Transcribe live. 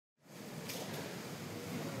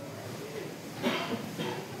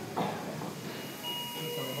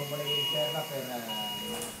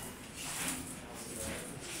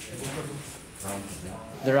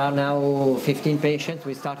There are now 15 patients.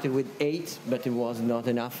 We started with 8, but it was not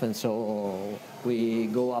enough, and so we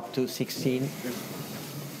go up to 16.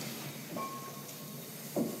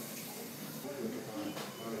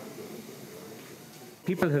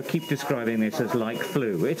 People who keep describing this as like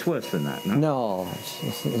flu, it's worse than that, no? No,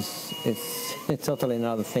 it's totally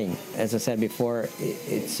another thing. As I said before,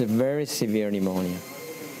 it's a very severe pneumonia.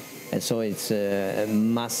 And so it's a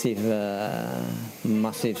massive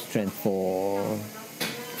strength for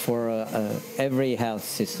every health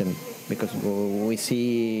system, because we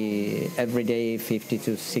see every day 50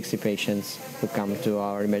 to 60 patients who come to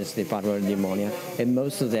our emergency department with pneumonia, and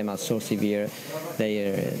most of them are so severe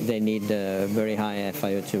they need very high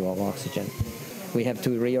FiO2 of oxygen. We have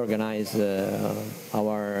to reorganize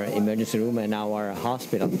our emergency room and our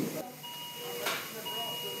hospital.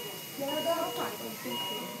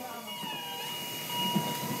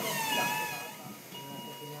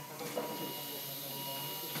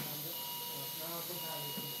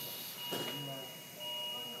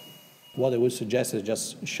 What I would suggest is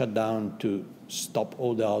just shut down to stop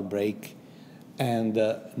all the outbreak and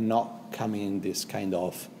not come in this kind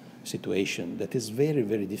of situation that is very,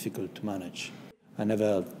 very difficult to manage. I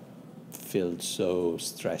never felt so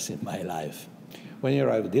stressed in my life. When you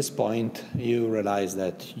arrive at this point, you realize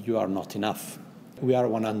that you are not enough. We are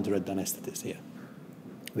 100 anesthetists here.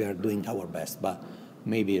 We are doing our best, but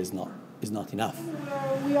maybe it's not enough.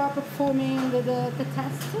 We are performing the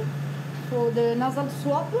test for the nasal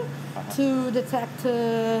swab to detect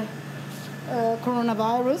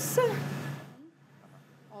coronavirus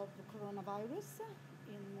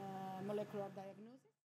in molecular diagnosis.